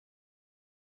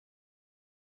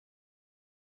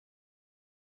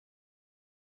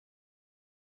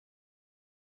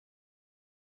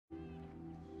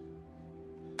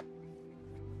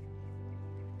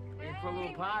for a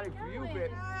little party for you, baby.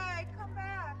 Hey, come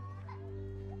back.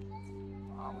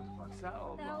 Oh, what the fuck's that all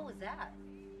What the hell about? was that?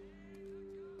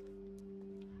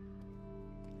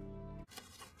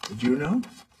 Did you know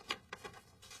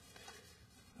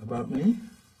about me?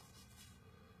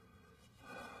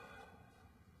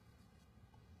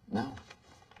 No.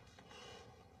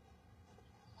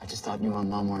 I just thought you and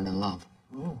Mom weren't in love.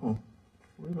 Oh,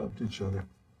 we loved each other.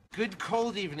 Good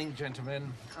cold evening,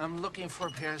 gentlemen. I'm looking for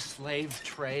a pair of slave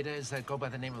traders that go by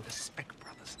the name of the Speck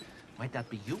Brothers. Might that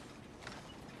be you?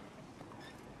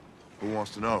 Who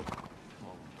wants to know?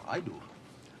 Well, I do.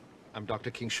 I'm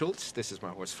Dr. King Schultz. This is my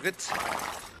horse, Fritz.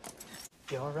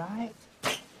 You all right?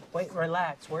 Wait,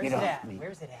 relax. Where's it at?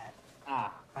 Where's it at?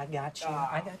 Ah, I got you.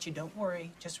 I got you. Don't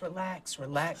worry. Just relax.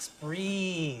 Relax.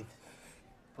 Breathe.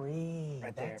 Breathe.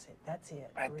 Right there. That's it. That's it.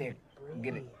 Right Breathe. there. Breathe.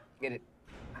 Get it. Get it.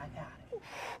 I got it.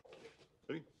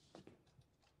 Ready?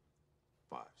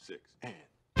 5, 6, and...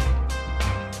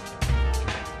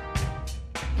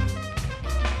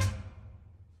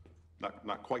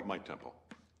 Not quite my tempo.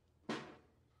 Here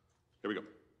we go.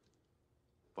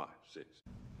 5, 6.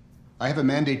 I have a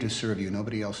mandate to serve you.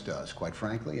 Nobody else does. Quite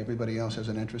frankly, everybody else has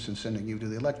an interest in sending you to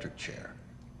the electric chair.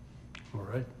 All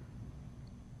right.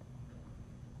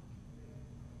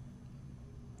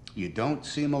 You don't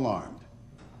seem alarmed.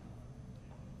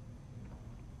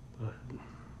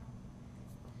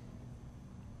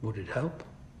 Would it help?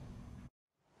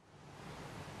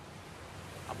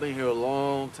 I've been here a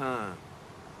long time.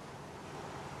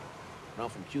 And I'm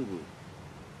from Cuba.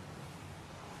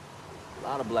 A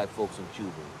lot of black folks in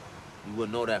Cuba. You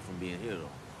wouldn't know that from being here, though.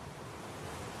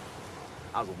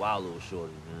 I was a wild little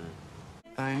shorty, man.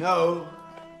 I know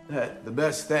that the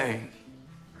best thing,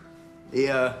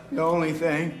 the only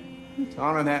thing to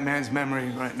honor that man's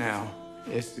memory right now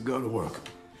is to go to work.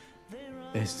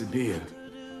 Is to be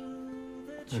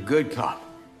a good cop.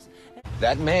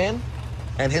 That man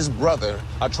and his brother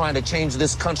are trying to change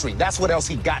this country. That's what else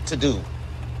he got to do.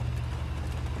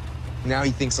 Now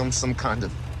he thinks I'm some kind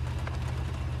of...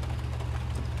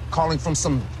 calling from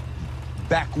some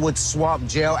backwoods swamp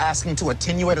jail asking to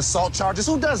attenuate assault charges.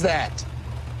 Who does that?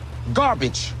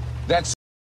 Garbage. That's...